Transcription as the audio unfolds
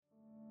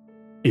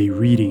A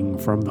reading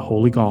from the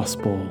Holy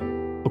Gospel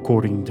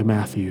according to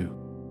Matthew.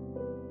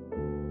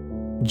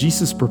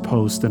 Jesus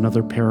proposed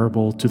another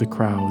parable to the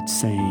crowd,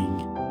 saying,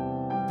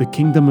 "The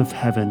kingdom of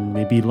heaven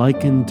may be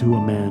likened to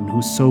a man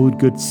who sowed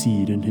good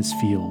seed in his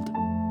field.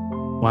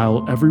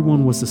 While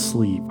everyone was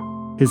asleep,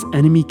 his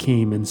enemy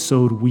came and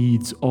sowed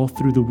weeds all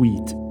through the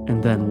wheat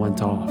and then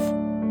went off.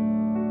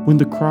 When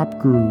the crop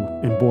grew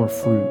and bore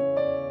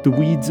fruit, the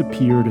weeds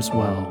appeared as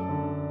well.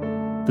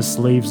 The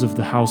slaves of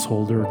the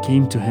householder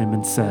came to him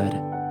and said,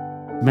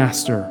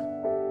 'Master,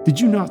 did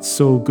you not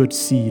sow good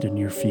seed in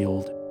your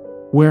field?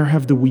 Where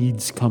have the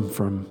weeds come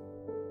from?'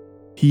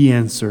 He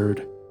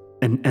answered,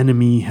 'An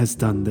enemy has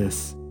done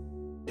this.'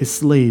 His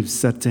slaves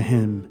said to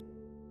him,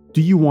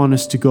 'Do you want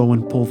us to go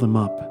and pull them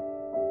up?'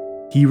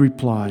 He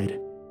replied,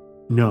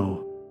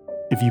 'No.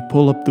 If you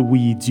pull up the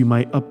weeds, you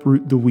might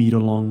uproot the wheat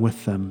along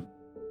with them.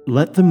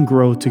 Let them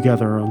grow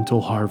together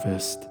until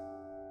harvest.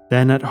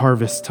 Then at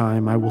harvest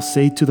time I will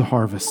say to the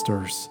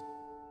harvesters,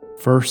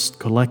 "First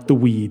collect the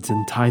weeds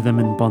and tie them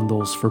in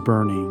bundles for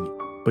burning,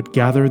 but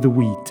gather the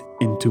wheat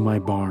into my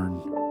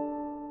barn."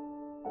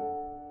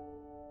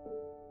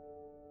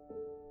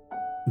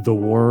 The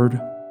Word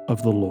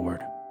of the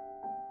Lord.